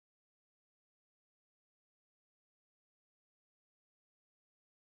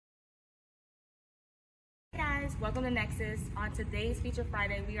guys, welcome to Nexus. On today's Feature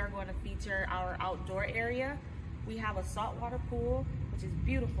Friday, we are going to feature our outdoor area. We have a saltwater pool, which is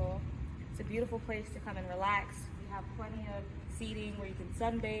beautiful. It's a beautiful place to come and relax. We have plenty of seating where you can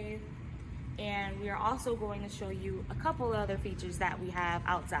sunbathe. And we are also going to show you a couple other features that we have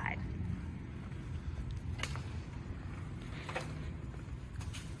outside.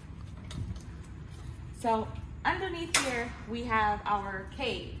 So underneath here, we have our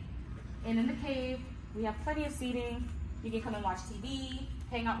cave. And in the cave, we have plenty of seating. You can come and watch TV,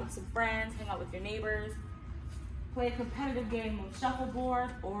 hang out with some friends, hang out with your neighbors, play a competitive game of shuffleboard,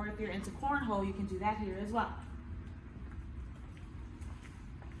 or if you're into cornhole, you can do that here as well.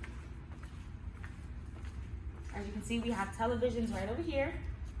 As you can see, we have televisions right over here.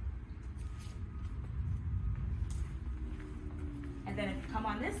 And then if you come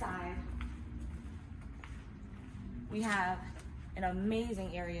on this side, we have an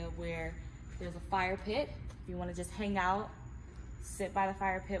amazing area where there's a fire pit. If you want to just hang out, sit by the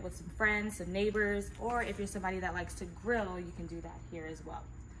fire pit with some friends, some neighbors, or if you're somebody that likes to grill, you can do that here as well.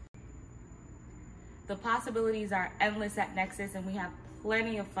 The possibilities are endless at Nexus, and we have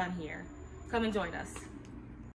plenty of fun here. Come and join us.